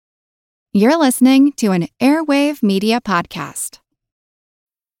You're listening to an Airwave Media Podcast.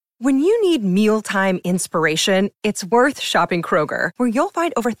 When you need mealtime inspiration, it's worth shopping Kroger, where you'll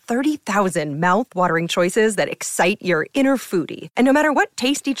find over 30,000 mouth-watering choices that excite your inner foodie. And no matter what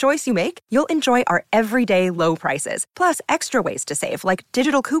tasty choice you make, you'll enjoy our everyday low prices, plus extra ways to save, like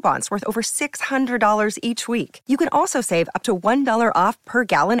digital coupons worth over $600 each week. You can also save up to $1 off per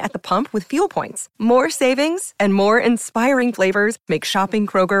gallon at the pump with fuel points. More savings and more inspiring flavors make shopping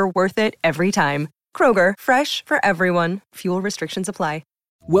Kroger worth it every time. Kroger, fresh for everyone. Fuel restrictions apply.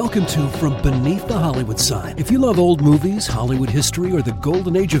 Welcome to From Beneath the Hollywood Sign. If you love old movies, Hollywood history, or the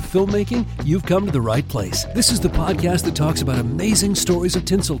golden age of filmmaking, you've come to the right place. This is the podcast that talks about amazing stories of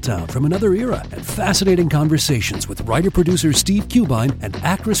Tinseltown from another era and fascinating conversations with writer-producer Steve Cubine and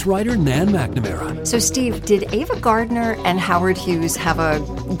actress-writer Nan McNamara. So, Steve, did Ava Gardner and Howard Hughes have a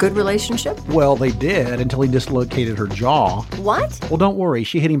good relationship? Well, they did until he dislocated her jaw. What? Well, don't worry.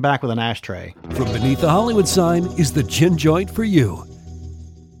 She hit him back with an ashtray. From Beneath the Hollywood Sign is the gin joint for you.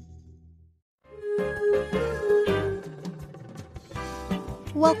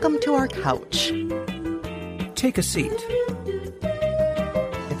 Welcome to our couch. Take a seat.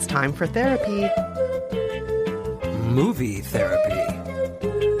 It's time for therapy. Movie therapy.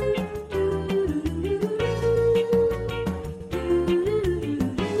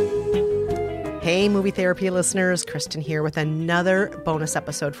 Hey, movie therapy listeners, Kristen here with another bonus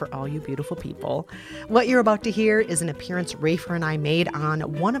episode for all you beautiful people. What you're about to hear is an appearance Rafer and I made on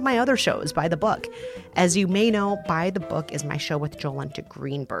one of my other shows, By the Book. As you may know, By the Book is my show with Jolenta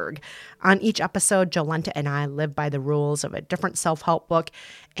Greenberg. On each episode, Jolenta and I live by the rules of a different self-help book,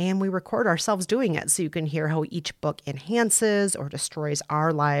 and we record ourselves doing it so you can hear how each book enhances or destroys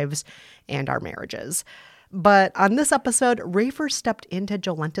our lives and our marriages. But on this episode, Rafer stepped into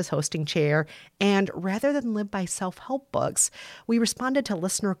Jolenta's hosting chair, and rather than live by self-help books, we responded to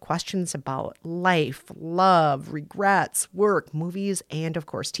listener questions about life, love, regrets, work, movies, and of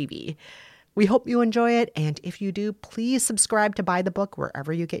course, TV. We hope you enjoy it, and if you do, please subscribe to Buy the Book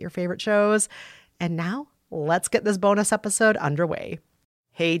wherever you get your favorite shows. And now, let's get this bonus episode underway.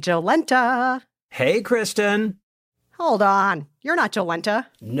 Hey, Jolenta! Hey, Kristen! Hold on. You're not Jolenta.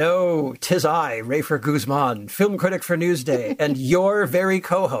 No, 'tis I, Rafer Guzman, film critic for Newsday, and your very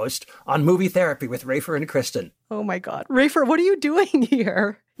co-host on Movie Therapy with Rafer and Kristen. Oh my God. Rafer, what are you doing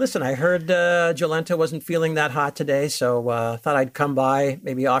here? Listen, I heard Jolenta wasn't feeling that hot today, so thought I'd come by,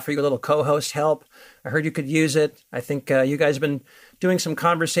 maybe offer you a little co-host help. I heard you could use it. I think you guys have been doing some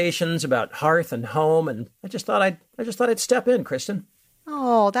conversations about hearth and home, and I just thought I'd step in, Kristen.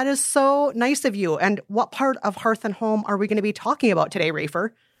 Oh, that is so nice of you. And what part of Hearth and Home are we going to be talking about today, Rafer?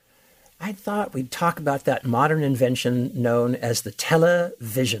 I thought we'd talk about that modern invention known as the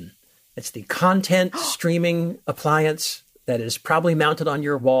television. It's the content streaming appliance that is probably mounted on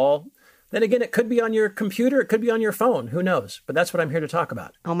your wall. Then again, it could be on your computer. It could be on your phone. Who knows? But that's what I'm here to talk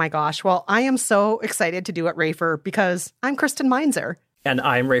about. Oh my gosh. Well, I am so excited to do it, Rafer, because I'm Kristen Meinzer. And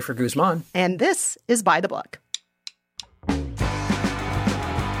I'm Rafer Guzman. And this is By the Book.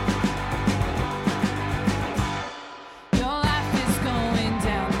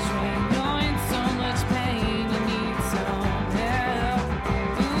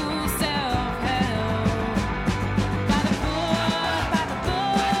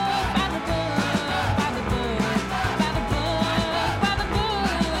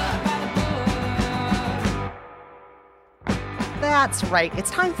 That's right.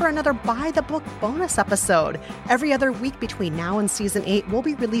 It's time for another By the Book bonus episode. Every other week between now and season 8, we'll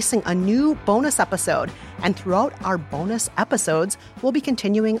be releasing a new bonus episode. And throughout our bonus episodes, we'll be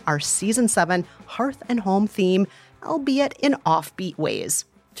continuing our season 7 Hearth and Home theme, albeit in offbeat ways.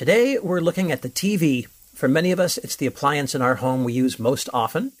 Today, we're looking at the TV. For many of us, it's the appliance in our home we use most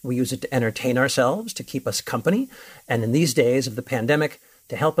often. We use it to entertain ourselves, to keep us company. And in these days of the pandemic,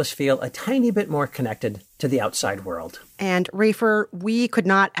 to help us feel a tiny bit more connected to the outside world. And Rafer, we could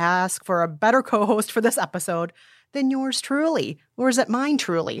not ask for a better co-host for this episode than yours truly. Or is it mine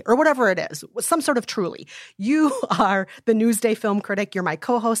truly? Or whatever it is. Some sort of truly. You are the Newsday film critic. You're my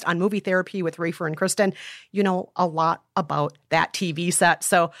co-host on Movie Therapy with Rafer and Kristen. You know a lot about that TV set.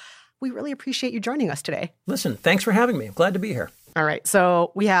 So we really appreciate you joining us today. Listen, thanks for having me. I'm glad to be here. All right.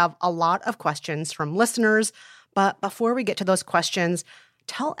 So we have a lot of questions from listeners. But before we get to those questions,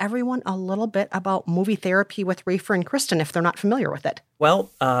 tell everyone a little bit about Movie Therapy with Rafer and Kristen if they're not familiar with it. Well,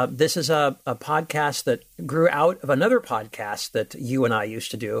 this is a podcast that grew out of another podcast that you and I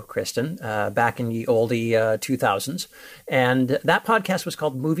used to do, Kristen, back in the oldie 2000s. And that podcast was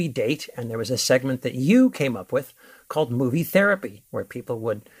called Movie Date. And there was a segment that you came up with called Movie Therapy, where people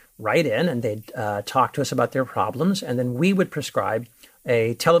would write in and they'd talk to us about their problems. And then we would prescribe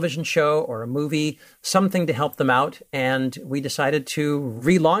a television show or a movie, something to help them out. And we decided to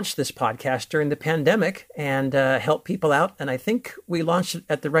relaunch this podcast during the pandemic and help people out. And I think we launched it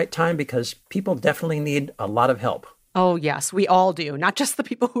at the right time because people definitely need a lot of help. Oh, yes, we all do. Not just the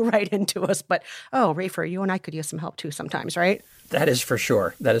people who write into us, but, oh, Rafer, you and I could use some help too sometimes, right? That is for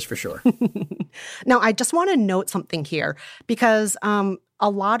sure. That is for sure. Now, I just want to note something here because a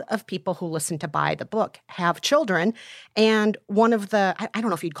lot of people who listen to Buy the Book have children. And one of the, I don't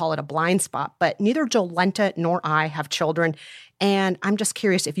know if you'd call it a blind spot, but neither Jolenta nor I have children. And I'm just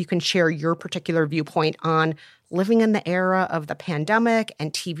curious if you can share your particular viewpoint on living in the era of the pandemic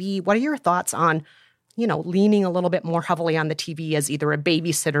and TV. What are your thoughts on, leaning a little bit more heavily on the TV as either a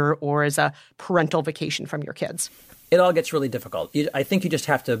babysitter or as a parental vacation from your kids? It all gets really difficult. I think you just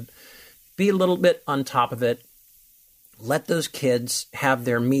have to be a little bit on top of it. Let those kids have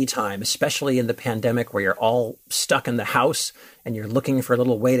their me time, especially in the pandemic where you're all stuck in the house and you're looking for a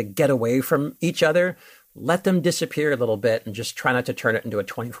little way to get away from each other. Let them disappear a little bit and just try not to turn it into a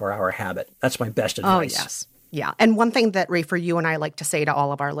 24-hour habit. That's my best advice. Oh, yes. Yeah. And one thing that, Rafer, you and I like to say to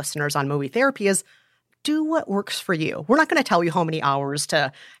all of our listeners on Movie Therapy is, do what works for you. We're not going to tell you how many hours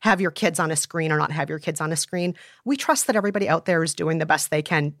to have your kids on a screen or not have your kids on a screen. We trust that everybody out there is doing the best they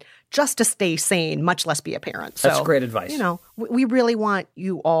can just to stay sane, much less be a parent. That's great advice. We really want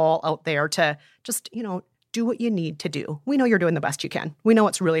you all out there to just, do what you need to do. We know you're doing the best you can. We know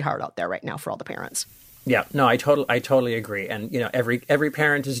it's really hard out there right now for all the parents. Yeah, no, I totally agree. And, every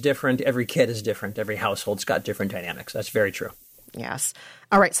parent is different. Every kid is different. Every household's got different dynamics. That's very true. Yes.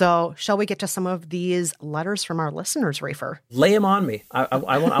 All right. So shall we get to some of these letters from our listeners, Rafer? Lay them on me. I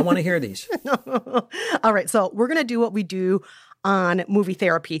want to hear these. All right. So we're going to do what we do on Movie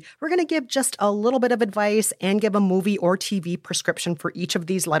Therapy. We're going to give just a little bit of advice and give a movie or TV prescription for each of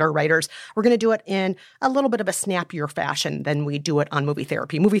these letter writers. We're going to do it in a little bit of a snappier fashion than we do it on Movie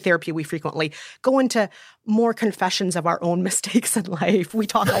Therapy. Movie Therapy, we frequently go into more confessions of our own mistakes in life. We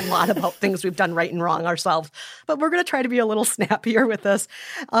talk a lot about things we've done right and wrong ourselves, but we're going to try to be a little snappier with this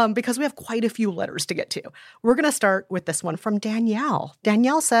because we have quite a few letters to get to. We're going to start with this one from Danielle.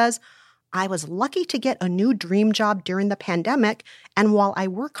 Danielle says, I was lucky to get a new dream job during the pandemic, and while I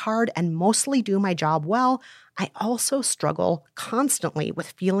work hard and mostly do my job well, I also struggle constantly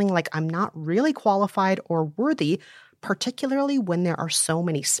with feeling like I'm not really qualified or worthy, particularly when there are so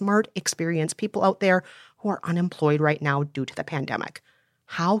many smart, experienced people out there who are unemployed right now due to the pandemic.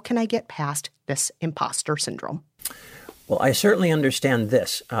 How can I get past this imposter syndrome? Well, I certainly understand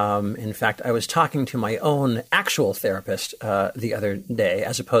this. In fact, I was talking to my own actual therapist the other day,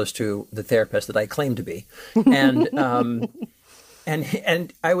 as opposed to the therapist that I claim to be, and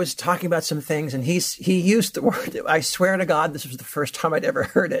and I was talking about some things, and he used the word. I swear to God, this was the first time I'd ever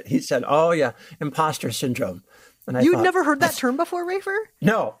heard it. He said, "Oh yeah, imposter syndrome." And You'd never heard that term before, Rafer?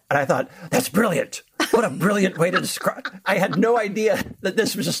 No, and I thought that's brilliant. What a brilliant way to describe. I had no idea that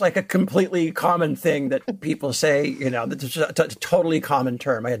this was just like a completely common thing that people say, that it's a totally common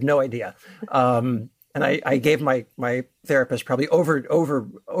term. I had no idea. And I gave my therapist probably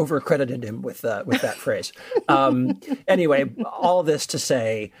over credited him with that phrase. Anyway, all this to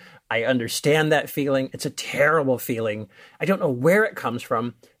say, I understand that feeling. It's a terrible feeling. I don't know where it comes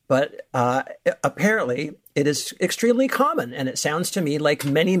from, but apparently it is extremely common. And it sounds to me like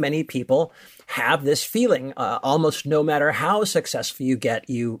many, many people have this feeling. Almost no matter how successful you get,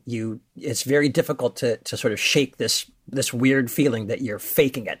 it's very difficult to sort of shake this weird feeling that you're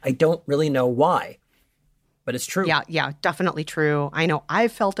faking it. I don't really know why, but it's true. Yeah, definitely true. I know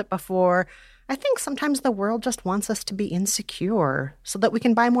I've felt it before. I think sometimes the world just wants us to be insecure so that we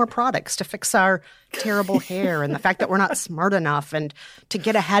can buy more products to fix our terrible hair and the fact that we're not smart enough and to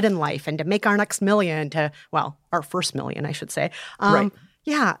get ahead in life and to make our next million our first million, I should say. Right.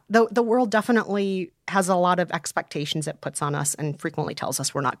 Yeah, the world definitely has a lot of expectations it puts on us and frequently tells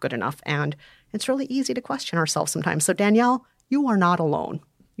us we're not good enough. And it's really easy to question ourselves sometimes. So Danielle, you are not alone.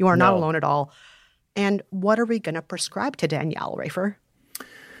 You are not alone at all. And what are we going to prescribe to Danielle, Rafer?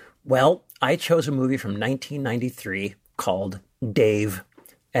 Well, I chose a movie from 1993 called Dave.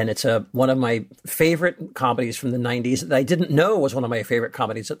 And it's one of my favorite comedies from the 90s that I didn't know was one of my favorite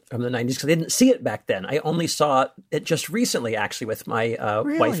comedies from the 90s because I didn't see it back then. I only saw it just recently, actually, with my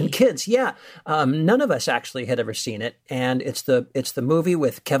wife and kids. Yeah. None of us actually had ever seen it. And it's the movie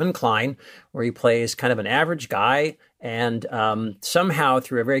with Kevin Kline where he plays kind of an average guy. And somehow,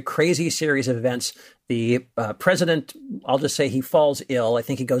 through a very crazy series of events, the president, I'll just say he falls ill. I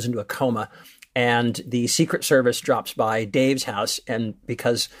think he goes into a coma. And the Secret Service drops by Dave's house, and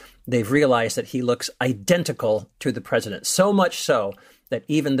because they've realized that he looks identical to the president, so much so that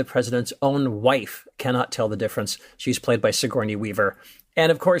even the president's own wife cannot tell the difference. She's played by Sigourney Weaver.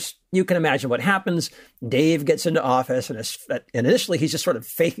 And of course, you can imagine what happens. Dave gets into office, and initially he's just sort of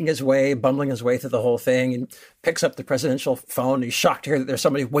faking his way, bumbling his way through the whole thing, and picks up the presidential phone. He's shocked to hear that there's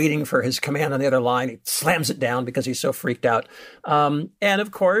somebody waiting for his command on the other line. He slams it down because he's so freaked out. And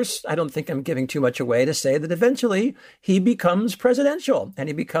of course, I don't think I'm giving too much away to say that eventually he becomes presidential, and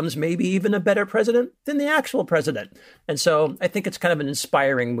he becomes maybe even a better president than the actual president. And so I think it's kind of an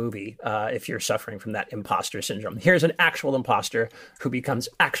inspiring movie if you're suffering from that imposter syndrome. Here's an actual imposter who becomes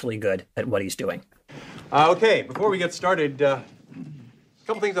actually good at what he's doing. Okay, before we get started, a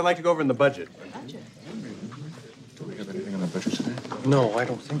couple things I'd like to go over in the budget. Do we have anything on the budget today? No, I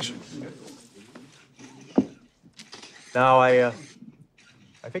don't think so. Now, I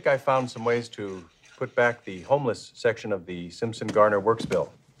think I found some ways to put back the homeless section of the Simpson-Garner Works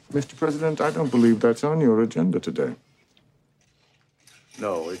bill. Mr. President, I don't believe that's on your agenda today.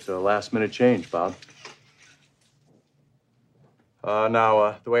 No, it's a last-minute change, Bob.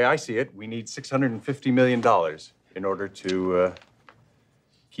 Now, the way I see it, we need $650 million in order to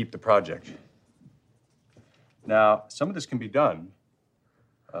keep the project. Now, some of this can be done,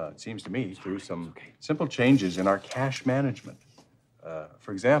 it seems to me, through some simple changes in our cash management.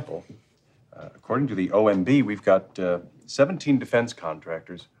 For example, according to the OMB, we've got 17 defense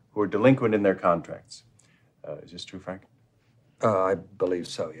contractors who are delinquent in their contracts. Is this true, Frank? I believe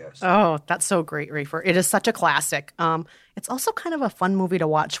so, yes. Oh, that's so great, Rafer. It is such a classic. It's also kind of a fun movie to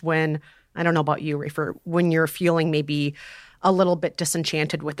watch when, I don't know about you, Rafer, when you're feeling maybe a little bit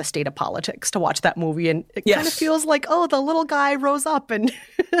disenchanted with the state of politics, to watch that movie. And it kind of feels like, oh, the little guy rose up and,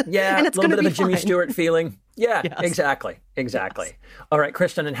 yeah, and it's a little bit of a fine. Jimmy Stewart feeling. Yeah, Yes. Exactly. Yes. All right,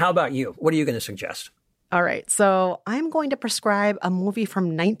 Kristen, and how about you? What are you going to suggest? All right, so I'm going to prescribe a movie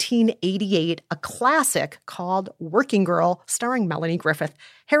from 1988, a classic called Working Girl, starring Melanie Griffith,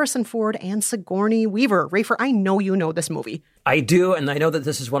 Harrison Ford, and Sigourney Weaver. Rafer, I know you know this movie. I do, and I know that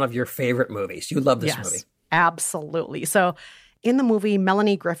this is one of your favorite movies. You love this movie. Absolutely. So in the movie,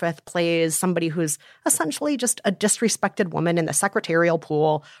 Melanie Griffith plays somebody who's essentially just a disrespected woman in the secretarial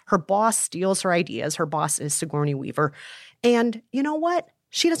pool. Her boss steals her ideas. Her boss is Sigourney Weaver. And you know what?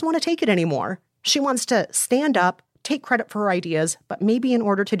 She doesn't want to take it anymore. She wants to stand up, take credit for her ideas, but maybe in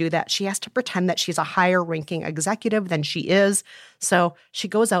order to do that, she has to pretend that she's a higher ranking executive than she is. So she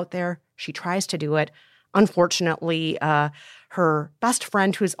goes out there, she tries to do it. Unfortunately, her best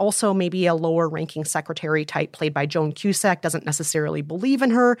friend, who's also maybe a lower ranking secretary type played by Joan Cusack, doesn't necessarily believe in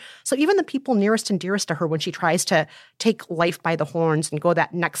her. So even the people nearest and dearest to her, when she tries to take life by the horns and go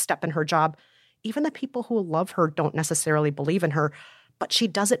that next step in her job, even the people who love her don't necessarily believe in her. But she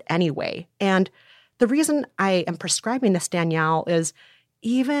does it anyway. And the reason I am prescribing this, Danielle, is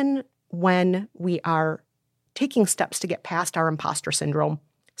even when we are taking steps to get past our imposter syndrome,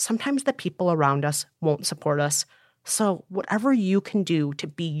 sometimes the people around us won't support us. So whatever you can do to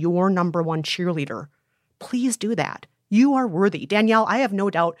be your number one cheerleader, please do that. You are worthy. Danielle, I have no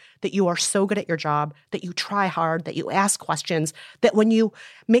doubt that you are so good at your job, that you try hard, that you ask questions, that when you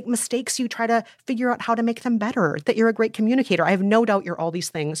make mistakes, you try to figure out how to make them better, that you're a great communicator. I have no doubt you're all these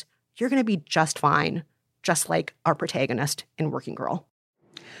things. You're going to be just fine, just like our protagonist in Working Girl.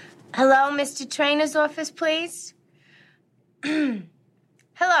 Hello, Mr. Trainer's office, please.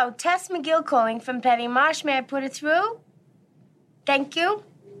 Hello, Tess McGill calling from Petty Marsh. May I put it through? Thank you.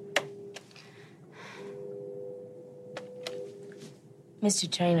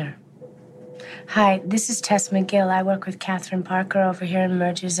 Mr. Trainer. Hi, this is Tess McGill. I work with Catherine Parker over here in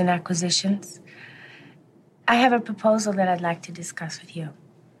Mergers and Acquisitions. I have a proposal that I'd like to discuss with you.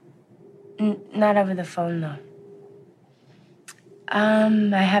 Not over the phone, though.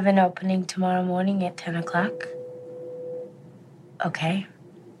 I have an opening tomorrow morning at 10 o'clock. Okay.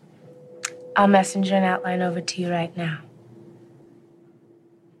 I'll messenger an outline over to you right now.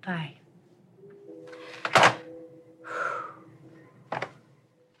 Bye.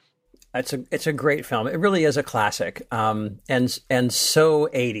 It's a great film. It really is a classic, and so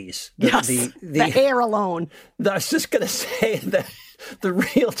 80s. The hair alone. I was just going to say that the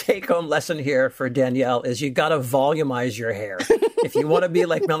real take-home lesson here for Danielle is you got to volumize your hair. If you want to be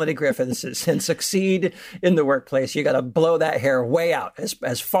like Melanie Griffith and succeed in the workplace, you got to blow that hair way out,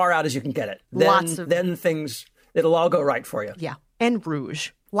 as far out as you can get it. Then things, it'll all go right for you. Yeah, and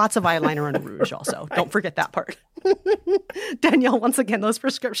rouge. Lots of eyeliner and rouge also. Right. Don't forget that part. Danielle, once again, those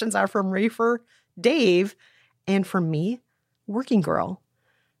prescriptions are from Rafer, Dave, and from me, Working Girl.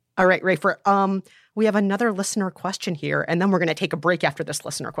 All right, Rafer, we have another listener question here, and then we're going to take a break after this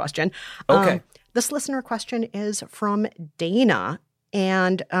listener question. Okay. This listener question is from Dana,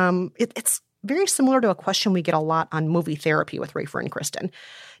 and it's very similar to a question we get a lot on movie therapy with Rafer and Kristen.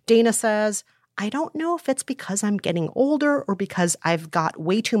 Dana says, I don't know if it's because I'm getting older or because I've got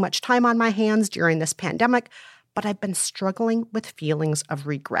way too much time on my hands during this pandemic, but I've been struggling with feelings of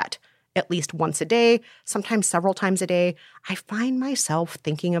regret. At least once a day, sometimes several times a day, I find myself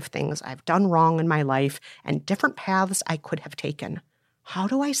thinking of things I've done wrong in my life and different paths I could have taken. How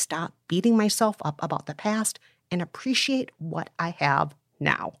do I stop beating myself up about the past and appreciate what I have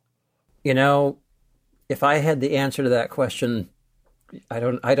now? You know, if I had the answer to that question, I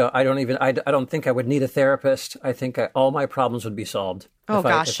don't think I would need a therapist. I think all my problems would be solved.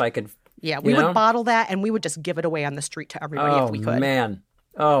 If I could. Yeah, we would bottle that and we would just give it away on the street to everybody if we could.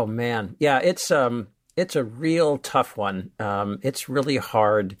 Oh man. Yeah, it's a real tough one. It's really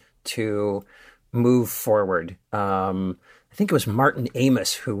hard to move forward. I think it was Martin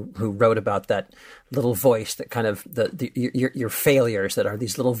Amis who wrote about that little voice that kind of your failures that are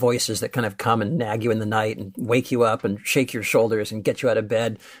these little voices that kind of come and nag you in the night and wake you up and shake your shoulders and get you out of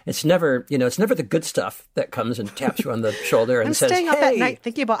bed. It's never the good stuff that comes and taps you on the shoulder and I'm says, staying up hey, at night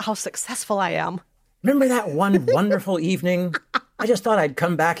thinking about how successful I am. Remember that one wonderful evening? I just thought I'd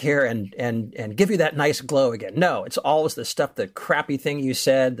come back here and give you that nice glow again. No, it's always the stuff, the crappy thing you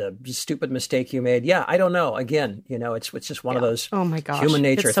said, the stupid mistake you made. Yeah, I don't know. Again, it's just one of those human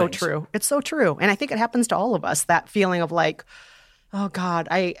nature it's so things. True. It's so true. And I think it happens to all of us, that feeling of like, oh God,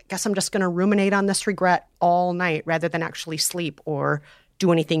 I guess I'm just going to ruminate on this regret all night rather than actually sleep or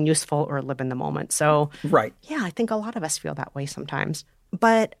do anything useful or live in the moment. So, right. Yeah, I think a lot of us feel that way sometimes.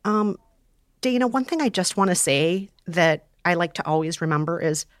 But, Dana, one thing I just want to say that I like to always remember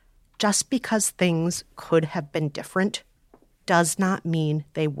is just because things could have been different does not mean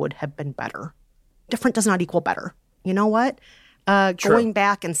they would have been better. Different does not equal better. You know what? Going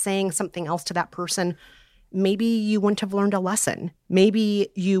back and saying something else to that person, maybe you wouldn't have learned a lesson. Maybe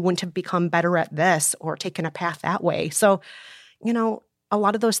you wouldn't have become better at this or taken a path that way. So, a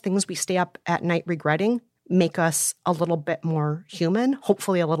lot of those things we stay up at night regretting make us a little bit more human,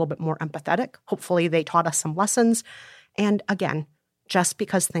 hopefully a little bit more empathetic. Hopefully they taught us some lessons. And again, just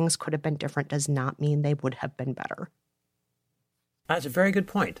because things could have been different does not mean they would have been better. That's a very good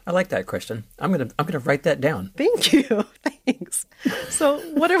point. I like that, Kristen. I'm gonna write that down. Thank you. Thanks. So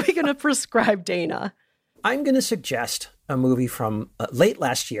what are we going to prescribe, Dana? I'm going to suggest a movie from late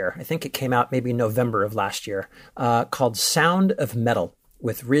last year. I think it came out maybe November of last year, called Sound of Metal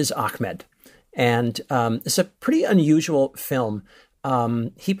with Riz Ahmed. And it's a pretty unusual film.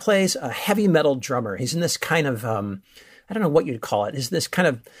 He plays a heavy metal drummer. He's in this kind of, I don't know what you'd call it. He's this kind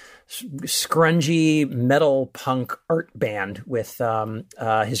of scrungy metal punk art band with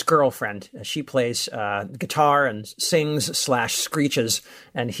his girlfriend. She plays guitar and sings / screeches,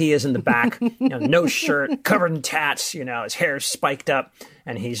 and he is in the back, no shirt, covered in tats. His hair's spiked up,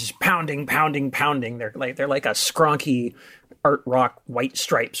 and he's pounding. They're like a skronky art rock White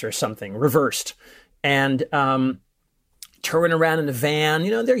Stripes or something reversed, and touring around in a van.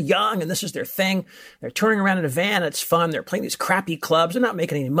 They're young and this is their thing. They're touring around in a van. It's fun. They're playing these crappy clubs. They're not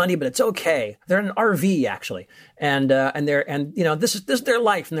making any money, but it's okay. They're in an RV actually. And this is their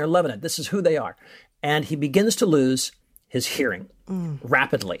life and they're loving it. This is who they are. And he begins to lose his hearing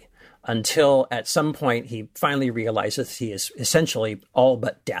rapidly until at some point he finally realizes he is essentially all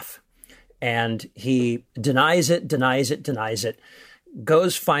but deaf. And he denies it,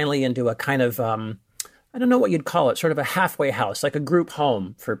 goes finally into a kind of, I don't know what you'd call it, sort of a halfway house, like a group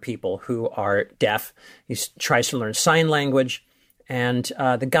home for people who are deaf. He tries to learn sign language. And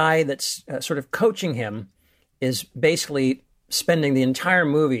the guy that's sort of coaching him is basically spending the entire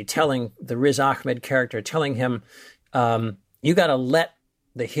movie telling the Riz Ahmed character, telling him, you got to let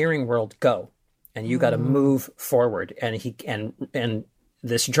the hearing world go and you got to move forward. And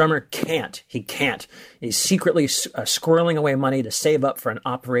this drummer can't. He can't. He's secretly squirreling away money to save up for an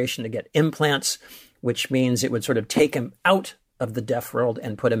operation to get implants, which means it would sort of take him out of the deaf world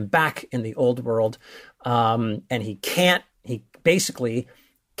and put him back in the old world. And he basically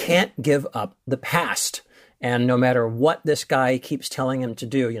can't give up the past. And no matter what this guy keeps telling him to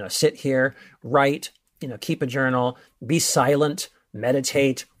do, sit here, write, keep a journal, be silent,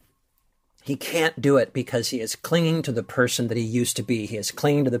 meditate, he can't do it because he is clinging to the person that he used to be. He is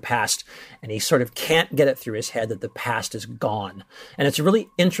clinging to the past, and he sort of can't get it through his head that the past is gone. And it's a really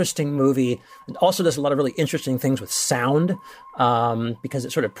interesting movie. It also does a lot of really interesting things with sound, because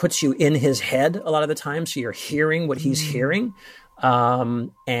it sort of puts you in his head a lot of the time, so you're hearing what he's hearing.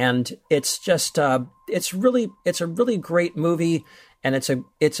 And it's just it's a really great movie, and it's a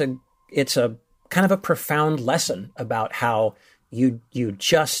kind of a profound lesson about how you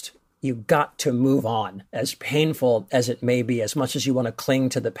just You got to move on, as painful as it may be, as much as you want to cling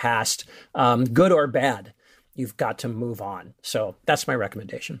to the past, good or bad. You've got to move on. So that's my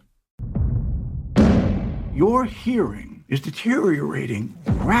recommendation. Your hearing is deteriorating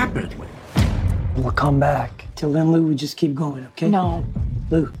rapidly. We'll come back. Till then, Lou, we just keep going, okay? No.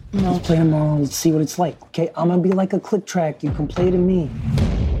 Lou, let's play tomorrow and see what it's like, okay? I'm gonna be like a click track. You can play to me.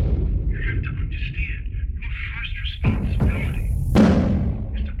 You have to understand, your first responsibility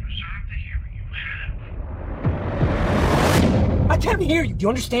is to preserve the hearing you have. I can't hear you. Do you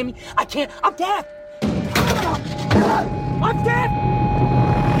understand me? I can't. I'm deaf. I'm deaf.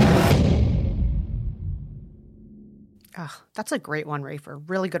 Oh, that's a great one, Rafer.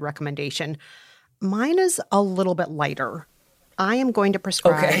 Really good recommendation. Mine is a little bit lighter. I am going to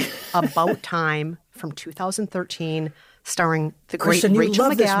prescribe About Time from 2013, starring the great Kristen, Rachel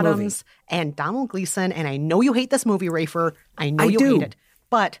love this movie. McAdams and Donald Gleason. And I know you hate this movie, Rafer. I know you hate it.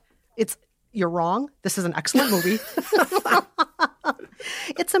 But you're wrong. This is an excellent movie.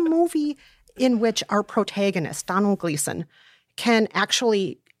 It's a movie in which our protagonist, Donald Gleason, can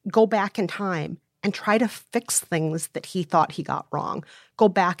actually go back in time and try to fix things that he thought he got wrong. Go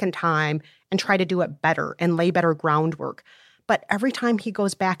back in time and try to do it better and lay better groundwork. But every time he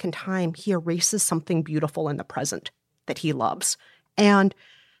goes back in time, he erases something beautiful in the present that he loves. And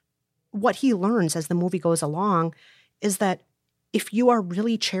what he learns as the movie goes along is that if you are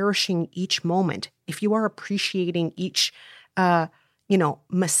really cherishing each moment, if you are appreciating each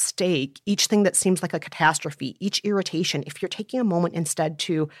mistake, each thing that seems like a catastrophe, each irritation, if you're taking a moment instead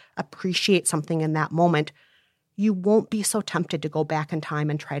to appreciate something in that moment, you won't be so tempted to go back in time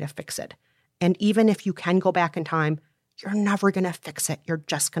and try to fix it. And even if you can go back in time, you're never going to fix it. You're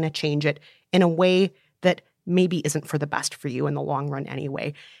just going to change it in a way that maybe isn't for the best for you in the long run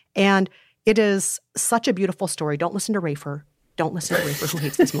anyway. And it is such a beautiful story. Don't listen to Rafer. Don't listen to Rafer, who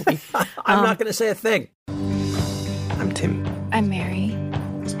hates this movie. I'm not going to say a thing. I'm Tim. I'm Mary.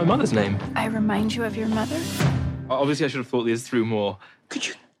 What's my mother's name? I remind you of your mother? Obviously, I should have thought this through more. Could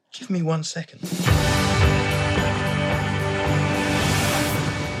you give me 1 second?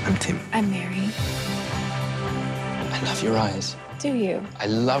 I'm Tim. I'm Mary. I love your eyes. Do you? I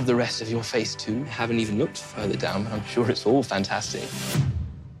love the rest of your face, too. I haven't even looked further down, but I'm sure it's all fantastic.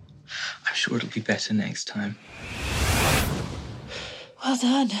 I'm sure it'll be better next time. Well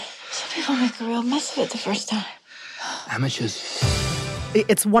done. Some people make a real mess of it the first time. Amateurs.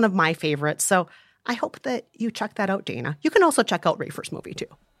 It's one of my favorites, so I hope that you check that out, Dana. You can also check out Rafer's movie, too.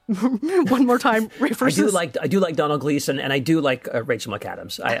 One more time, Rafer's. I do like Donald Gleason, and I do like Rachel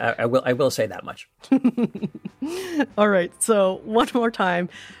McAdams. I will say that much. All right, so one more time,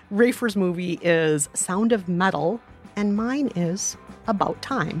 Rafer's movie is Sound of Metal, and mine is About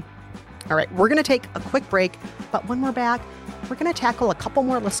Time. All right, we're going to take a quick break, but when we're back, we're going to tackle a couple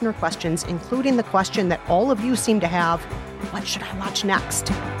more listener questions, including the question that all of you seem to have: what should I watch next?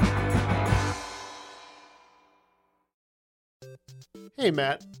 Hey,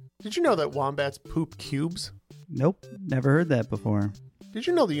 Matt, did you know that wombats poop cubes? Nope, never heard that before. Did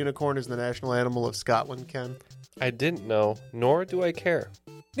you know the unicorn is the national animal of Scotland, Ken? I didn't know, nor do I care.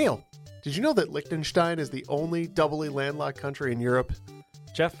 Neil, did you know that Liechtenstein is the only doubly landlocked country in Europe?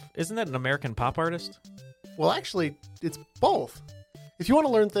 Jeff, isn't that an American pop artist? Well, actually, it's both. If you want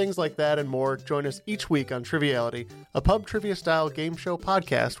to learn things like that and more, join us each week on Triviality, a pub trivia-style game show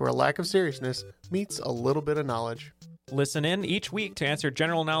podcast where a lack of seriousness meets a little bit of knowledge. Listen in each week to answer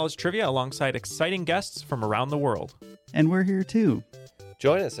general knowledge trivia alongside exciting guests from around the world. And we're here too.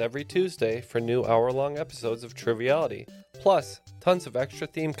 Join us every Tuesday for new hour-long episodes of Triviality, plus tons of extra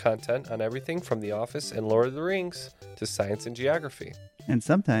theme content on everything from The Office and Lord of the Rings to science and geography. And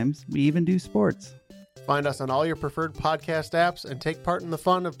sometimes we even do sports. Find us on all your preferred podcast apps and take part in the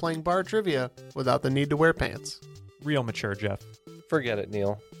fun of playing bar trivia without the need to wear pants. Real mature, Jeff. Forget it,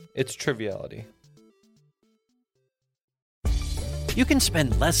 Neil. It's Triviality. You can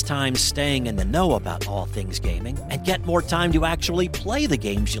spend less time staying in the know about all things gaming and get more time to actually play the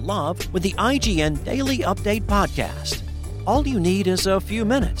games you love with the IGN Daily Update podcast. All you need is a few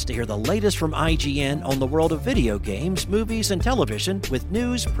minutes to hear the latest from IGN on the world of video games, movies, and television with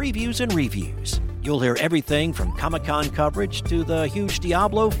news, previews, and reviews. You'll hear everything from Comic-Con coverage to the huge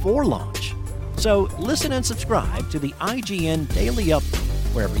Diablo 4 launch. So listen and subscribe to the IGN Daily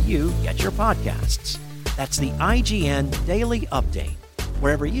Update wherever you get your podcasts. That's the IGN Daily Update,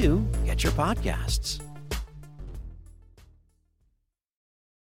 wherever you get your podcasts.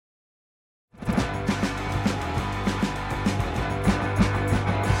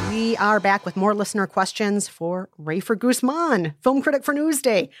 We are back with more listener questions for Rafer Guzman, film critic for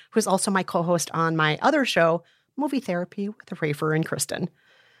Newsday, who's also my co-host on my other show, Movie Therapy with Rafer and Kristen.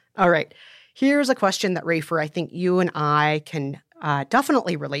 All right. Here's a question that, Rafer, I think you and I can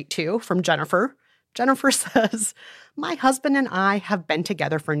definitely relate to from Jennifer. Jennifer says, my husband and I have been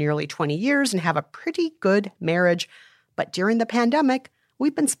together for nearly 20 years and have a pretty good marriage. But during the pandemic,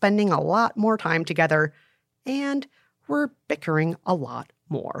 we've been spending a lot more time together and we're bickering a lot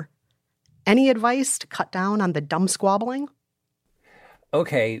more. Any advice to cut down on the dumb squabbling?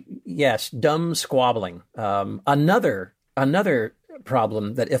 Okay, yes, dumb squabbling. Another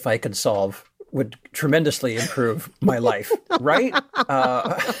problem that if I could solve would tremendously improve my life, right?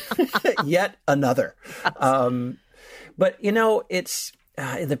 Yet another. But, it's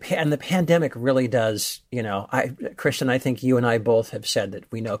the pandemic really does, Christian, I think you and I both have said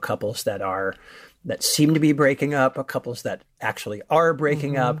that we know couples that seem to be breaking up, couples that actually are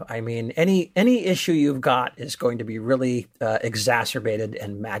breaking up. I mean, any issue you've got is going to be really exacerbated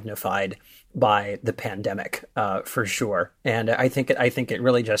and magnified by the pandemic, for sure. And I think it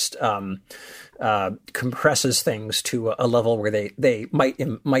really just compresses things to a level where they might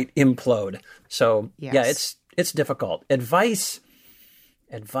implode. So yes. Yeah, it's difficult. Advice.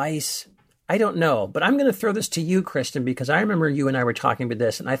 I don't know, but I'm going to throw this to you, Kristen, because I remember you and I were talking about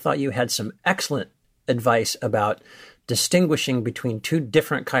this, and I thought you had some excellent advice about distinguishing between two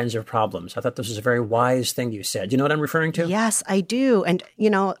different kinds of problems. I thought this was a very wise thing you said. You know what I'm referring to? Yes, I do. And,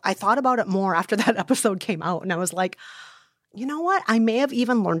 I thought about it more after that episode came out, and I was like, you know what? I may have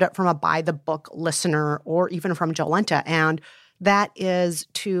even learned it from a by-the-book listener or even from Jolenta, and that is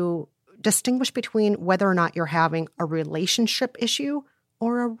to distinguish between whether or not you're having a relationship issue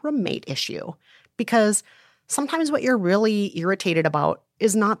or a roommate issue. Because sometimes what you're really irritated about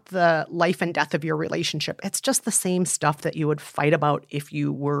is not the life and death of your relationship. It's just the same stuff that you would fight about if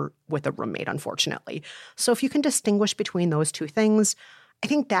you were with a roommate, unfortunately. So if you can distinguish between those two things, I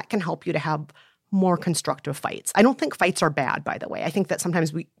think that can help you to have more constructive fights. I don't think fights are bad, by the way. I think that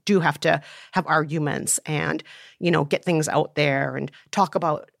sometimes we do have to have arguments and, get things out there and talk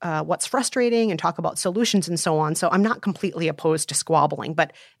about what's frustrating and talk about solutions and so on. So I'm not completely opposed to squabbling,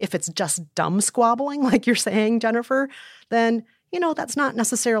 but if it's just dumb squabbling, like you're saying, Jennifer, then, that's not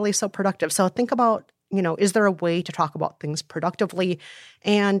necessarily so productive. So think about, is there a way to talk about things productively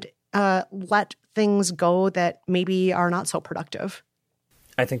and let things go that maybe are not so productive?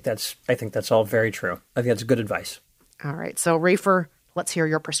 I think that's all very true. I think that's good advice. All right. So, Rafer, let's hear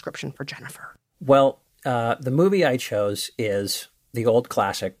your prescription for Jennifer. Well, the movie I chose is the old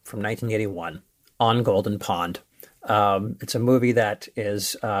classic from 1981, On Golden Pond. It's a movie that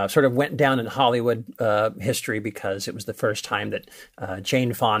is sort of went down in Hollywood history because it was the first time that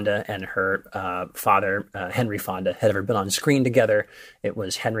Jane Fonda and her father, Henry Fonda, had ever been on screen together. It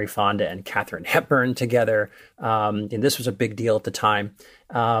was Henry Fonda and Katharine Hepburn together. And this was a big deal at the time.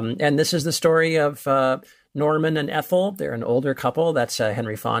 And this is the story of Norman and Ethel. They're an older couple. That's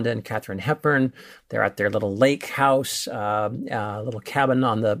Henry Fonda and Katharine Hepburn. They're at their little lake house, little cabin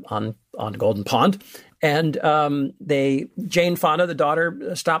on Golden Pond. And Jane Fonda, the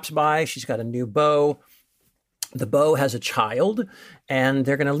daughter, stops by. She's got a new beau. The beau has a child, and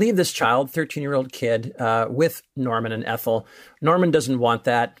they're going to leave this child, 13-year-old kid, with Norman and Ethel. Norman doesn't want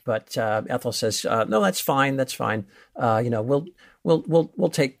that, but Ethel says, "No, that's fine. That's fine. We'll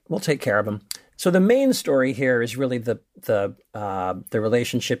take care of him." So the main story here is really the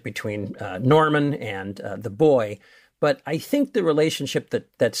relationship between Norman and the boy. But I think the relationship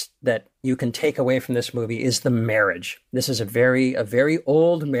that you can take away from this movie is the marriage. This is a very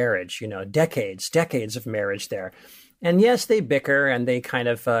old marriage, decades of marriage there. And yes, they bicker and they kind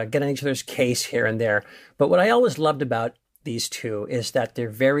of get on each other's case here and there. But what I always loved about these two is that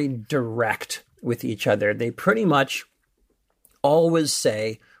they're very direct with each other. They pretty much always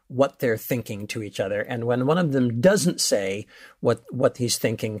say what they're thinking to each other. And when one of them doesn't say what he's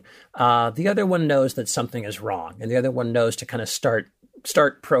thinking, the other one knows that something is wrong. And the other one knows to kind of start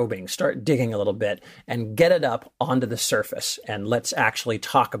probing, start digging a little bit and get it up onto the surface. And let's actually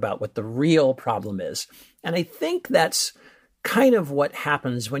talk about what the real problem is. And I think that's kind of what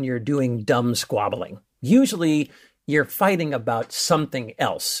happens when you're doing dumb squabbling. Usually you're fighting about something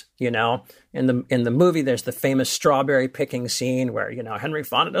else, In the movie, there's the famous strawberry picking scene where, Henry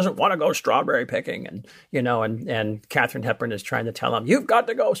Fonda doesn't want to go strawberry picking. And, and Katharine Hepburn is trying to tell him, you've got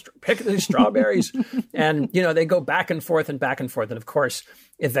to go pick these strawberries. And, they go back and forth. And of course,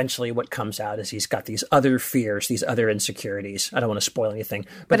 eventually what comes out is he's got these other fears, these other insecurities. I don't want to spoil anything.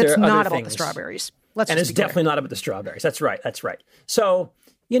 But it's not about the strawberries. And it's definitely not about the strawberries. That's right. So,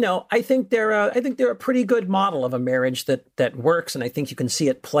 I think they're a pretty good model of a marriage that works, and I think you can see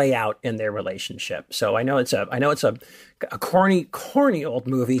it play out in their relationship. So I know it's a corny old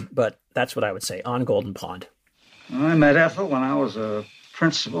movie, but that's what I would say. On Golden Pond. I met Ethel when I was a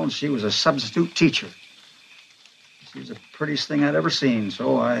principal and she was a substitute teacher. She was the prettiest thing I'd ever seen,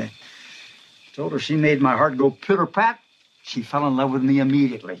 so I told her she made my heart go pitter-pat. She fell in love with me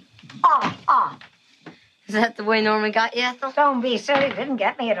immediately. Is that the way Norman got you, Ethel? Don't be silly. Didn't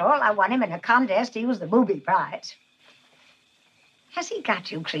get me at all. I won him in a contest. He was the booby prize. Has he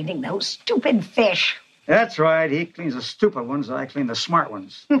got you cleaning those stupid fish? That's right. He cleans the stupid ones, I clean the smart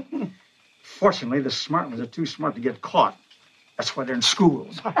ones. Fortunately, the smart ones are too smart to get caught. That's why they're in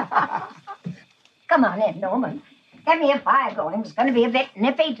schools. Come on in, Norman. Get me a fire going. It's going to be a bit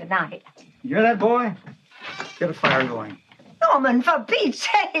nippy tonight. You hear that, boy? Get a fire going. Norman, for Pete's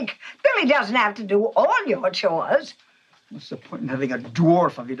sake. Billy doesn't have to do all your chores. What's the point in having a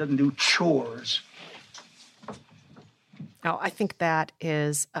dwarf if he doesn't do chores? Now, I think that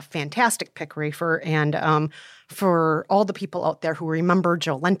is a fantastic pick, Rafer. And for all the people out there who remember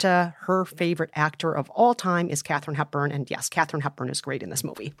Jolenta, her favorite actor of all time is Katharine Hepburn. And yes, Katharine Hepburn is great in this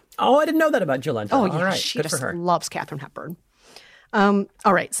movie. Oh, I didn't know that about Jolenta. Oh, yeah. All right. She Good just for her. loves Katharine Hepburn. All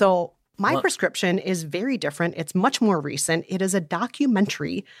right. So my prescription is very different. It's much more recent. It is a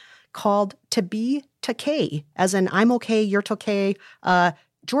documentary called To Be Takei, as in I'm okay, you're Takei,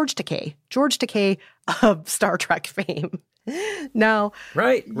 George Takei. George Takei of Star Trek fame. Now,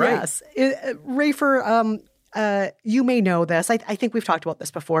 right. Yes, Rafer, you may know this. I think we've talked about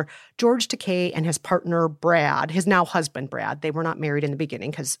this before. George Takei and his partner Brad, his now husband Brad, they were not married in the beginning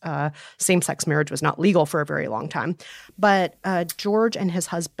because same-sex marriage was not legal for a very long time. But George and his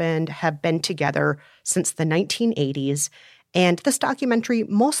husband have been together since the 1980s. And this documentary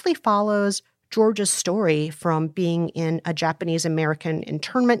mostly follows George's story from being in a Japanese-American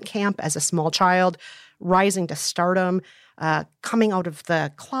internment camp as a small child, rising to stardom, coming out of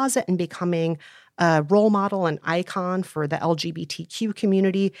the closet and becoming a role model and icon for the LGBTQ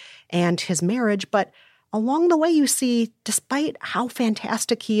community, and his marriage. But along the way, you see, despite how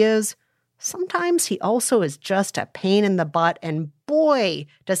fantastic he is, sometimes he also is just a pain in the butt, and boy,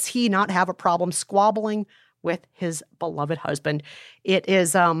 does he not have a problem squabbling with his beloved husband. It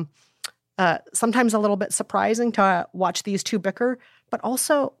is sometimes a little bit surprising to watch these two bicker, but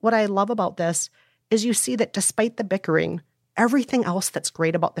also what I love about this is you see that despite the bickering, everything else that's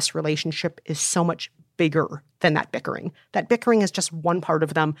great about this relationship is so much bigger than that bickering. That bickering is just one part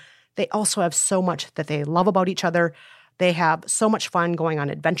of them. They also have so much that they love about each other. They have so much fun going on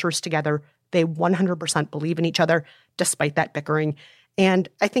adventures together. They 100% believe in each other despite that bickering. And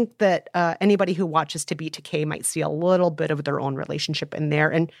I think that anybody who watches To Be Takei might see a little bit of their own relationship in there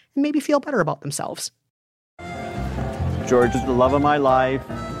and maybe feel better about themselves. George is the love of my life.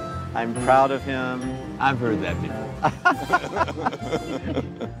 I'm proud of him. I've heard that before.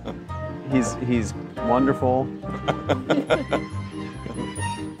 He's wonderful.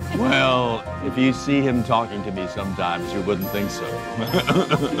 Well, if you see him talking to me sometimes, you wouldn't think so.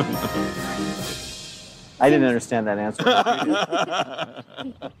 I didn't understand that answer.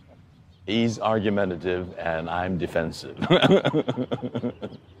 He's argumentative and I'm defensive.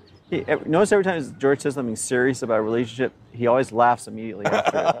 Notice every time George says something serious about a relationship, he always laughs immediately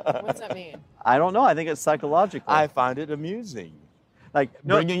after it. What's that mean? I don't know. I think it's psychological. I find it amusing. Like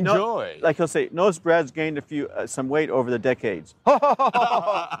bringing joy. Like he'll say, notice Brad's gained some weight over the decades.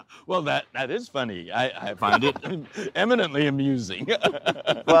 Well, that is funny. I find it eminently amusing.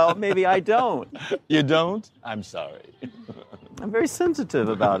 Well, maybe I don't. You don't? I'm sorry. I'm very sensitive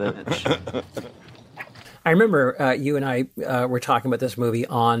about it. I remember you and I were talking about this movie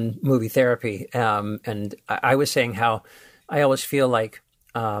on Movie Therapy, and I was saying how I always feel like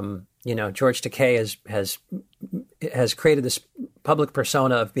George Takei has created this public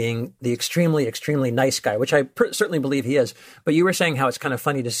persona of being the extremely, extremely nice guy, which I certainly believe he is. But you were saying how it's kind of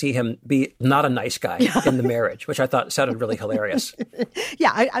funny to see him be not a nice guy in the marriage, which I thought sounded really hilarious.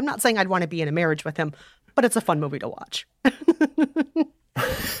 Yeah, I'm not saying I'd want to be in a marriage with him, but it's a fun movie to watch.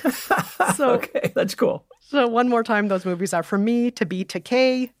 Okay, that's cool. So one more time, those movies are from me, To Be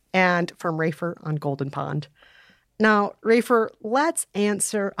Takei, and from Rafer on Golden Pond. Now, Rafer, let's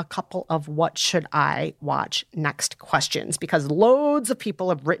answer a couple of what should I watch next questions, because loads of people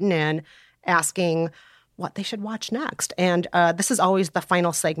have written in asking what they should watch next. And this is always the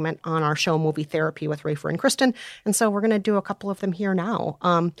final segment on our show, Movie Therapy with Rafer and Kristen. And so we're going to do a couple of them here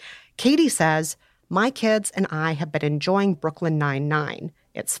now. Katie says, my kids and I have been enjoying Brooklyn Nine-Nine.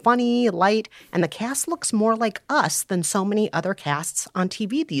 It's funny, light, and the cast looks more like us than so many other casts on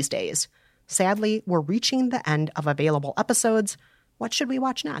TV these days. Sadly, we're reaching the end of available episodes. What should we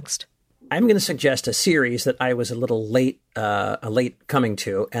watch next? I'm going to suggest a series that I was a little late coming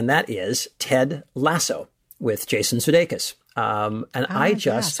to, and that is Ted Lasso with Jason Sudeikis.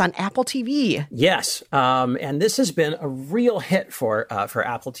 Yes, on Apple TV. Yes, and this has been a real hit for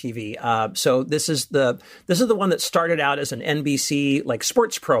Apple TV. So this is the one that started out as an NBC like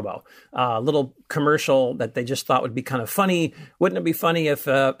sports promo, little commercial that they just thought would be kind of funny. Wouldn't it be funny if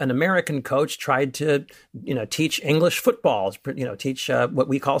an American coach tried to teach English football, teach what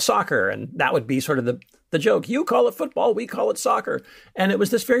we call soccer, and that would be sort of the joke. You call it football, we call it soccer, and it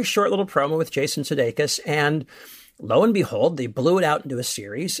was this very short little promo with Jason Sudeikis, and lo and behold, they blew it out into a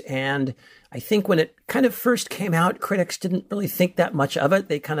series. And I think when it kind of first came out, critics didn't really think that much of it.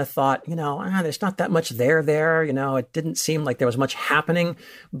 They kind of thought, there's not that much there. It didn't seem like there was much happening.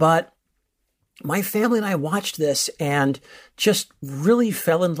 But my family and I watched this and just really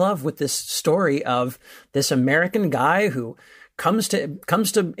fell in love with this story of this American guy who comes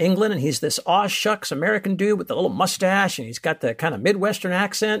to England, and he's this aw shucks American dude with the little mustache, and he's got the kind of Midwestern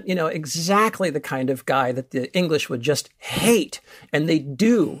accent, exactly the kind of guy that the English would just hate. And they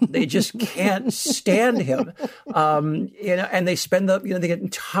do. They just can't stand him. And they spend the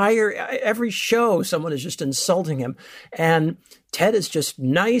entire, every show, someone is just insulting him. And Ted is just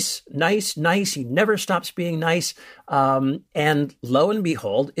nice. He never stops being nice. And lo and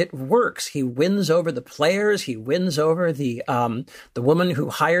behold, it works. He wins over the players. He wins over the woman who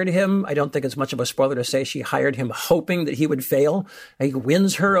hired him. I don't think it's much of a spoiler to say she hired him hoping that he would fail. He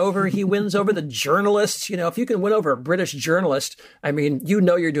wins her over. He wins over the journalists. If you can win over a British journalist,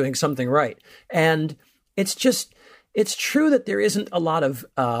 you're doing something right. And it's true that there isn't a lot of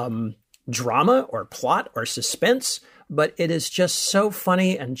drama or plot or suspense, but it is just so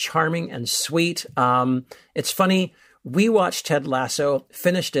funny and charming and sweet. It's funny. We watched Ted Lasso,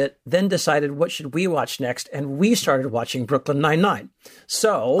 finished it, then decided what should we watch next, and we started watching Brooklyn Nine-Nine.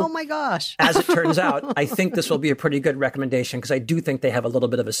 So, oh my gosh. As it turns out, I think this will be a pretty good recommendation because I do think they have a little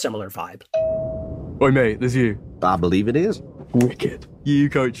bit of a similar vibe. Oi mate, there's you. I believe it is. Wicked. You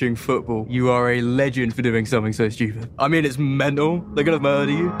coaching football. You are a legend for doing something so stupid. It's mental. They're gonna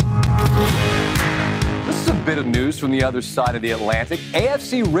murder you. This is a bit of news from the other side of the Atlantic.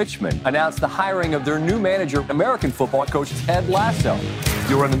 AFC Richmond announced the hiring of their new manager, American football coach Ted Lasso.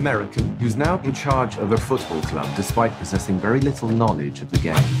 You're an American who's now in charge of a football club despite possessing very little knowledge of the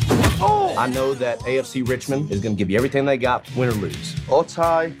game. Oh! I know that AFC Richmond is going to give you everything they got, win or lose. Or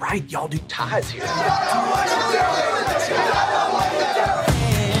tie. Right, y'all do ties here. Did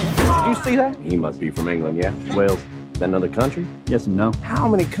you see that? He must be from England, yeah? Wales. Is that another country? Yes and no. How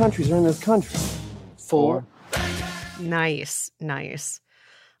many countries are in this country? 4. Nice.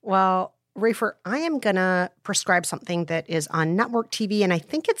 Well, Rafer, I am going to prescribe something that is on network TV, and I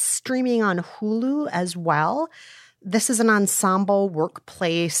think it's streaming on Hulu as well. This is an ensemble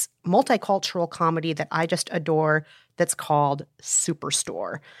workplace multicultural comedy that I just adore that's called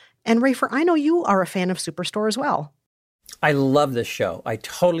Superstore. And Rafer, I know you are a fan of Superstore as well. I love this show. I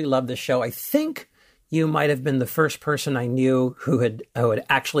totally love this show. I think you might have been the first person I knew who had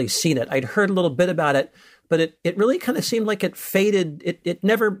actually seen it. I'd heard a little bit about it, but it really kind of seemed like it faded. It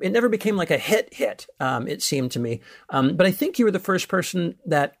never became like a hit. It seemed to me. But I think you were the first person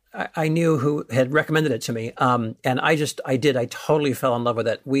that I knew who had recommended it to me. And I totally fell in love with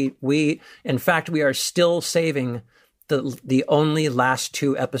it. We in fact, we are still saving the only last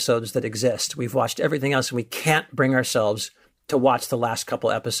 2 episodes that exist. We've watched everything else and we can't bring ourselves to watch the last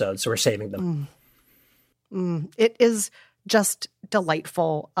couple episodes. So we're saving them. It is just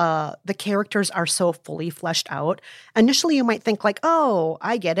delightful. The characters are so fully fleshed out. Initially, you might think like, oh,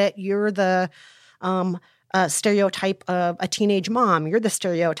 I get it. You're the stereotype of a teenage mom. You're the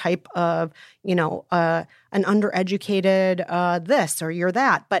stereotype of, an undereducated this or you're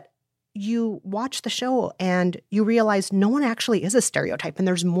that. But you watch the show and you realize no one actually is a stereotype, and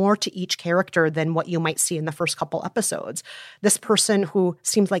there's more to each character than what you might see in the first couple episodes. This person who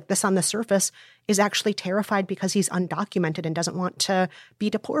seems like this on the surface is actually terrified because he's undocumented and doesn't want to be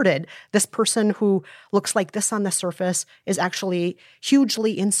deported. This person who looks like this on the surface is actually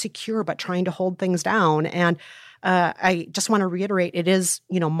hugely insecure but trying to hold things down. And I just want to reiterate, it is,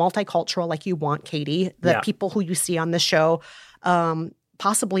 multicultural like you want, Katie. The people who you see on the show,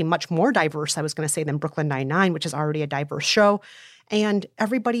 possibly much more diverse, I was going to say, than Brooklyn Nine-Nine, which is already a diverse show. And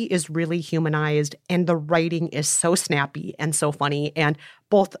everybody is really humanized, and the writing is so snappy and so funny. And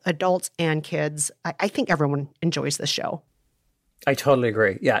both adults and kids, I think everyone enjoys this show. I totally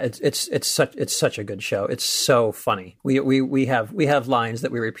agree. Yeah, it's such a good show. It's so funny. We have lines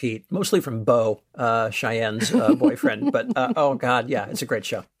that we repeat, mostly from Bo, Cheyenne's boyfriend. But oh God, yeah, it's a great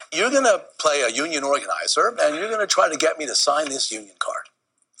show. You're going to play a union organizer, and you're going to try to get me to sign this union card.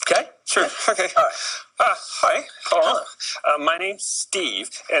 Okay? Sure. Okay. All right. Hi. Hello. My name's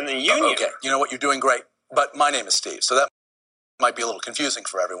Steve, and the union... Okay. You know what? You're doing great. But my name is Steve, so that might be a little confusing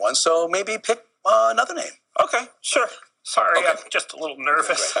for everyone, so maybe pick another name. Okay, sure. Sorry, I'm just a little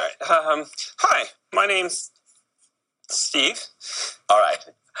nervous. Hi, my name's Steve. All right.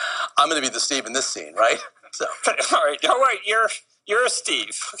 I'm going to be the Steve in this scene, right? So. All right, you're a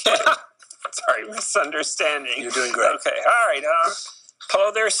Steve. Sorry, misunderstanding. You're doing great. Okay, all right.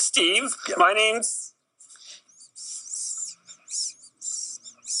 Hello there, Steve. Yep. My name's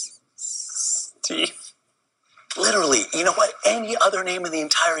Steve. Literally, you know what? Any other name in the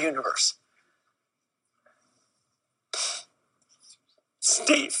entire universe.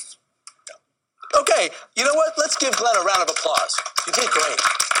 Steve. Okay, you know what? Let's give Glenn a round of applause. You did great.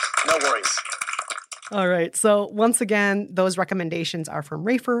 No worries. All right. So once again, those recommendations are from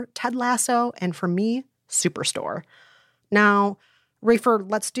Rafer, Ted Lasso, and for me, Superstore. Now, Rafer,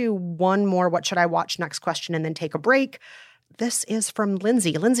 let's do one more What Should I Watch Next question and then take a break. This is from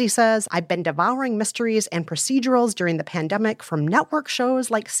Lindsay. Lindsay says, I've been devouring mysteries and procedurals during the pandemic, from network shows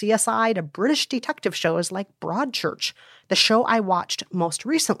like CSI to British detective shows like Broadchurch. The show I watched most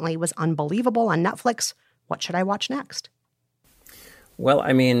recently was Unbelievable on Netflix. What should I watch next? Well,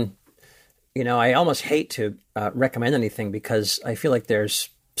 I mean, you know, I almost hate to recommend anything because I feel like there's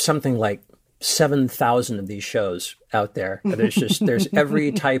something like 7,000 of these shows out there. There's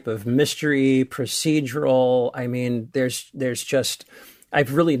every type of mystery, procedural. I mean, there's just,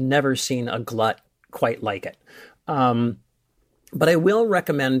 I've really never seen a glut quite like it. But I will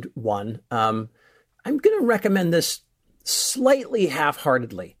recommend one. I'm going to recommend this slightly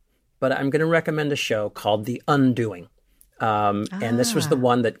half-heartedly, but I'm going to recommend a show called The Undoing. And this was the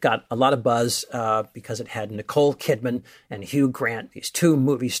one that got a lot of buzz because it had Nicole Kidman and Hugh Grant, these two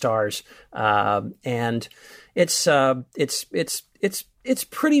movie stars, and it's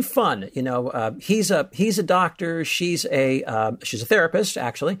pretty fun. You know, he's a doctor, she's a therapist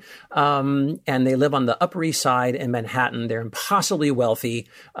actually, and they live on the Upper East Side in Manhattan. They're impossibly wealthy.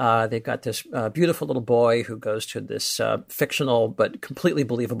 They've got this beautiful little boy who goes to this fictional but completely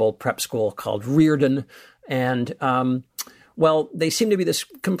believable prep school called Reardon, and well, they seem to be this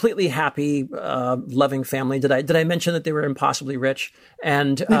completely happy, loving family. Did I mention that they were impossibly rich?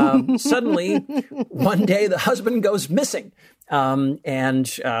 And suddenly, one day, the husband goes missing. And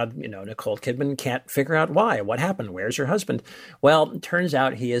Nicole Kidman can't figure out why. What happened? Where's your husband? Well, it turns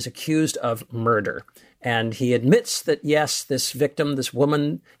out he is accused of murder. And he admits that, yes, this victim, this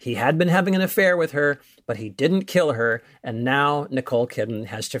woman, he had been having an affair with her, but he didn't kill her. And now Nicole Kidman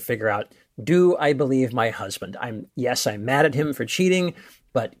has to figure out, do I believe my husband? I'm mad at him for cheating,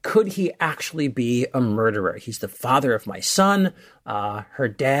 but could he actually be a murderer? He's the father of my son. Her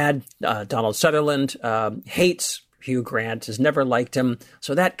dad, Donald Sutherland, hates Hugh Grant, has never liked him.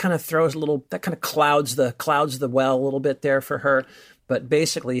 So that kind of clouds the well a little bit there for her. But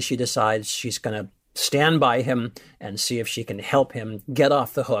basically she decides she's going to stand by him and see if she can help him get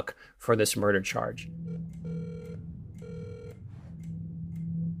off the hook for this murder charge.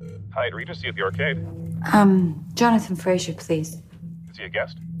 Hi, Regency at the arcade. Jonathan Fraser, please. Is he a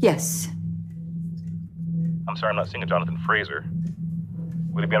guest? Yes. I'm sorry, I'm not seeing a Jonathan Fraser.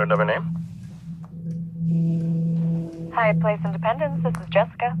 Would he be under another name? Hyatt Place Independence, this is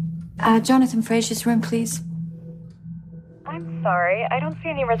Jessica. Jonathan Fraser's room, please. I'm sorry, I don't see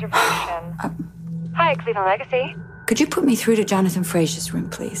any reservation. Hi, Cleveland Legacy. Could you put me through to Jonathan Fraser's room,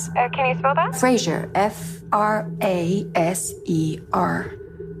 please? Can you spell that? Fraser, Fraser.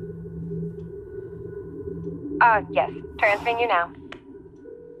 Yes. Transferring you now.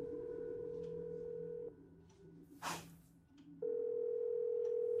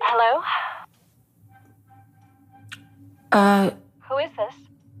 Hello? Who is this?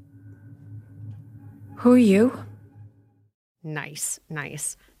 Who are you? Nice.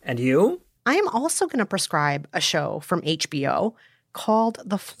 And you? I am also going to prescribe a show from HBO called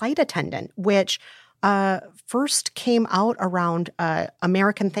The Flight Attendant, which first came out around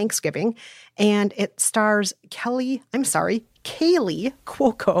American Thanksgiving, and it stars Kaylee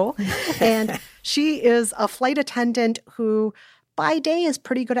Cuoco, and she is a flight attendant who by day is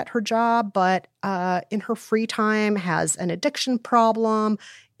pretty good at her job, but in her free time has an addiction problem,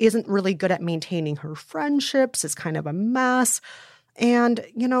 isn't really good at maintaining her friendships, is kind of a mess. And,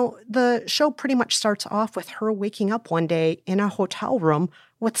 you know, the show pretty much starts off with her waking up one day in a hotel room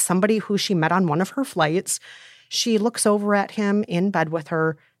with somebody who she met on one of her flights. She looks over at him in bed with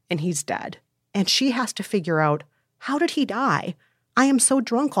her, and he's dead. And she has to figure out, how did he die? I am so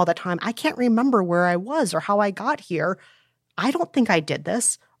drunk all the time. I can't remember where I was or how I got here. I don't think I did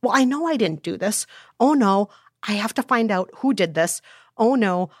this. Well, I know I didn't do this. Oh no, I have to find out who did this. Oh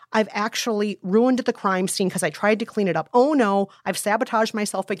no, I've actually ruined the crime scene because I tried to clean it up. Oh no, I've sabotaged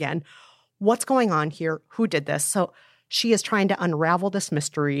myself again. What's going on here? Who did this? So She is trying to unravel this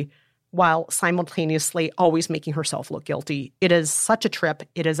mystery while simultaneously always making herself look guilty. It is such a trip.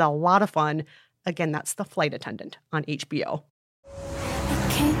 It is a lot of fun. Again, that's The Flight Attendant on HBO.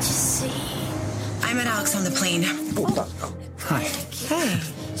 Can't you see? I met Alex on the plane. Hi. Hey.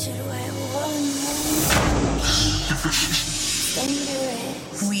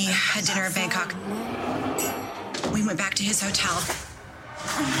 We had dinner in Bangkok. We went back to his hotel.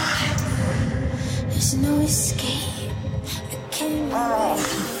 There's no escape. I can't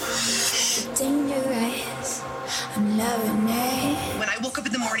breathe. Dangerous. I'm loving it. When I woke up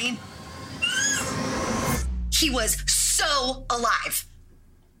in the morning, he was so alive.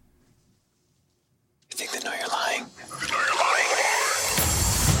 You think they know you're lying?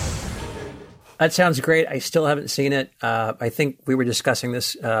 That sounds great. I still haven't seen it. I think we were discussing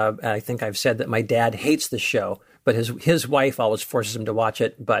this. I think I've said that my dad hates the show, but his wife always forces him to watch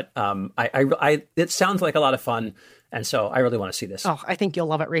it. But it sounds like a lot of fun, and so I really want to see this. Oh, I think you'll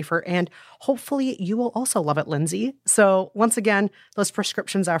love it, Rafer, and hopefully you will also love it, Lindsay. So once again, those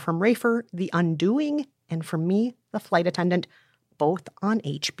prescriptions are from Rafer, The Undoing, and from me, The Flight Attendant, both on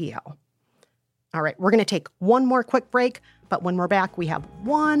HBO. All right, we're going to take one more quick break, but when we're back, we have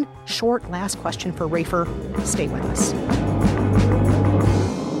one short last question for Rafer. Stay with us.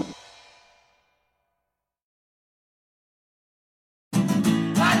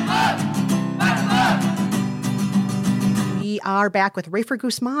 We are back with Rafer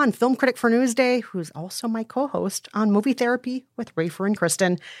Guzman, film critic for Newsday, who's also my co-host on Movie Therapy with Rafer and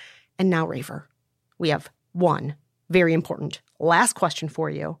Kristen. And now, Rafer, we have one very important last question for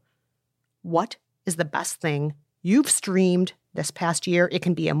you. What is the best thing you've streamed this past year? It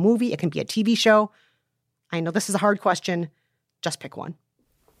can be a movie, it can be a TV show. I know this is a hard question. Just pick one.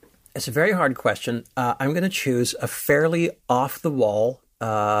 It's a very hard question. I'm going to choose a fairly off-the-wall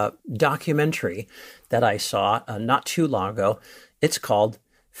documentary that I saw not too long ago. It's called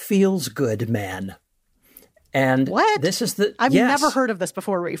Feels Good Man. And what? This is the I've never heard of this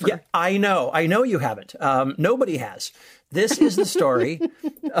before, Rafer. Yeah, I know you haven't. Nobody has. This is the story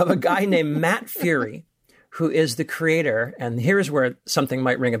of a guy named Matt Furie, who is the creator, and here's where something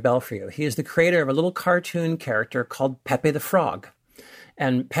might ring a bell for you. He is the creator of a little cartoon character called Pepe the Frog.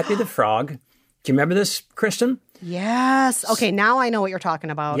 And Pepe the Frog, do you remember this, Kristen? Yes. Okay, now I know what you're talking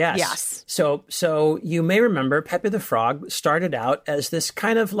about. Yes. So you may remember Pepe the Frog started out as this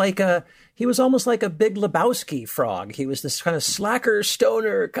kind of like he was almost like a Big Lebowski frog. He was this kind of slacker,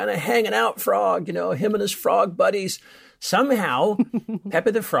 stoner, kind of hanging out frog, him and his frog buddies. Somehow,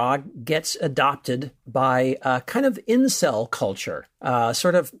 Pepe the Frog gets adopted by kind of incel culture,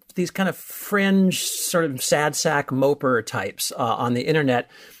 sort of these kind of fringe, sort of sad sack moper types on the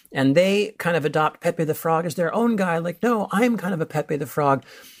internet. And they kind of adopt Pepe the Frog as their own guy. Like, no, I'm kind of a Pepe the Frog.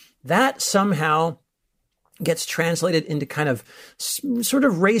 That somehow gets translated into kind of sort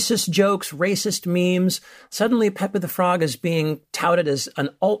of racist jokes, racist memes. Suddenly, Pepe the Frog is being touted as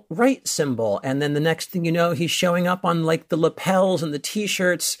an alt-right symbol. And then the next thing you know, he's showing up on like the lapels and the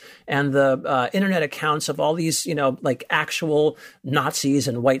T-shirts and the internet accounts of all these, like actual Nazis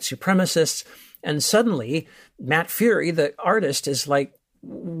and white supremacists. And suddenly, Matt Furie, the artist, is like,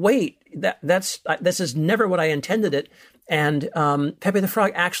 wait, this is never what I intended it. And Pepe the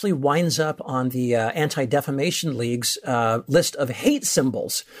Frog actually winds up on the Anti-Defamation League's list of hate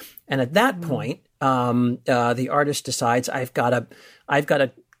symbols. And at that point, the artist decides, I've got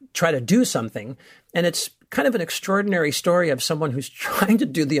to try to do something. And it's kind of an extraordinary story of someone who's trying to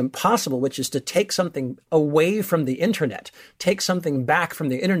do the impossible, which is to take something away from the internet, take something back from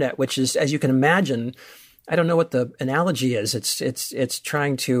the internet, which is, as you can imagine, I don't know what the analogy is. It's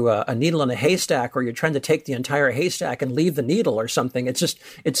trying to a needle in a haystack, or you're trying to take the entire haystack and leave the needle or something.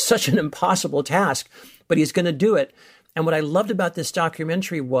 It's such an impossible task, but he's going to do it. And what I loved about this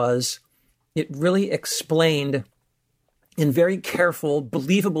documentary was it really explained in very careful,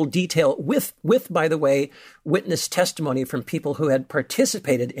 believable detail with, by the way, witness testimony from people who had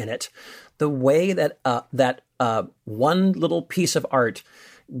participated in it, the way that one little piece of art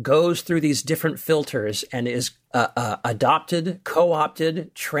goes through these different filters and is adopted,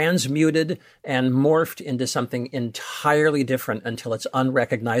 co-opted, transmuted, and morphed into something entirely different until it's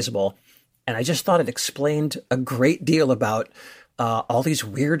unrecognizable. And I just thought it explained a great deal about all these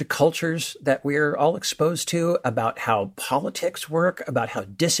weird cultures that we're all exposed to, about how politics work, about how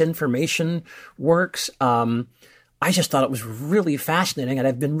disinformation works. I just thought it was really fascinating, and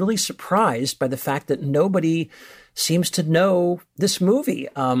I've been really surprised by the fact that nobody seems to know this movie.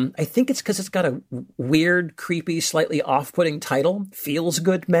 I think it's because it's got a weird, creepy, slightly off-putting title, Feels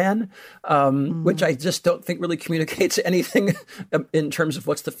Good Man, which I just don't think really communicates anything in terms of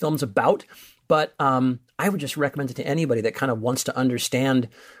what's the film's about. But I would just recommend it to anybody that kind of wants to understand,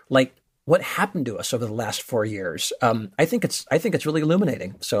 like, what happened to us over the last 4 years. I think it's really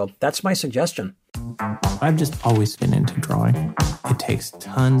illuminating. So that's my suggestion. I've just always been into drawing. It takes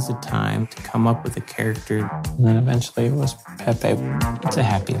tons of time to come up with a character. And then eventually it was Pepe. It's a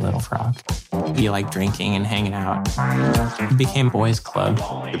happy little frog. He liked drinking and hanging out. It became Boys Club.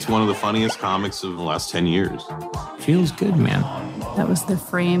 It's one of the funniest comics of the last 10 years. Feels good, man. That was the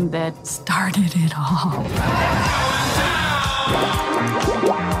frame that started it all.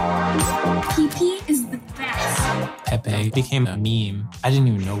 PP is the best. Pepe became a meme. I didn't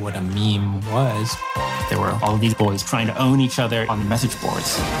even know what a meme was. There were all these boys trying to own each other on the message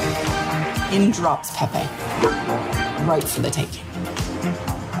boards. In drops Pepe. Right for the taking.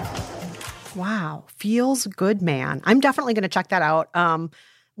 Wow. Feels Good Man. I'm definitely going to check that out.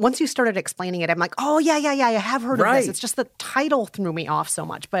 Once you started explaining it, I'm like, oh, yeah, I have heard of this. It's just the title threw me off so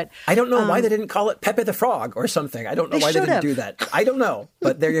much. But I don't know why they didn't call it Pepe the Frog or something. I don't know why they didn't do that. I don't know,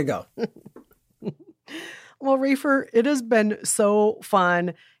 but there you go. Well, Rafer, it has been so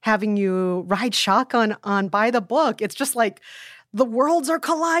fun having you ride shotgun on By the Book. It's just like the worlds are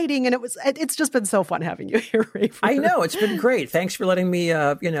colliding, and it's just been so fun having you here, Rafer. I know, it's been great. Thanks for letting me,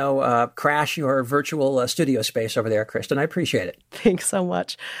 crash your virtual studio space over there, Kristen. I appreciate it. Thanks so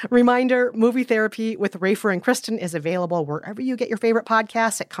much. Reminder, Movie Therapy with Rafer and Kristen is available wherever you get your favorite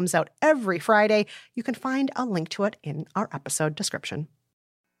podcasts. It comes out every Friday. You can find a link to it in our episode description.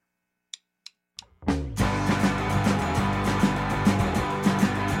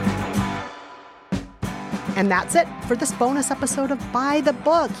 And that's it for this bonus episode of By the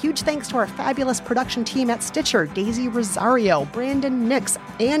Book. Huge thanks to our fabulous production team at Stitcher, Daisy Rosario, Brandon Nix,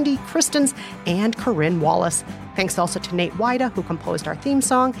 Andy Christens, and Corinne Wallace. Thanks also to Nate Wida, who composed our theme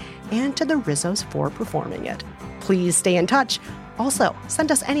song, and to the Rizzos for performing it. Please stay in touch. Also,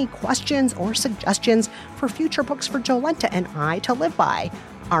 send us any questions or suggestions for future books for Jolenta and I to live by.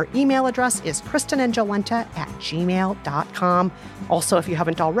 Our email address is kristenandjolenta@gmail.com. Also, if you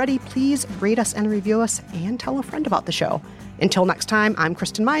haven't already, please rate us and review us and tell a friend about the show. Until next time, I'm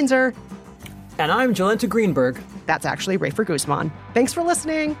Kristen Meinzer. And I'm Jolenta Greenberg. That's actually Rafer Guzman. Thanks for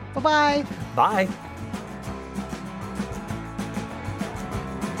listening. Bye-bye. Bye.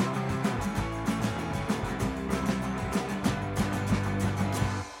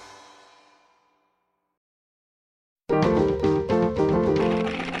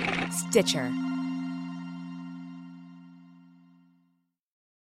 Stitcher.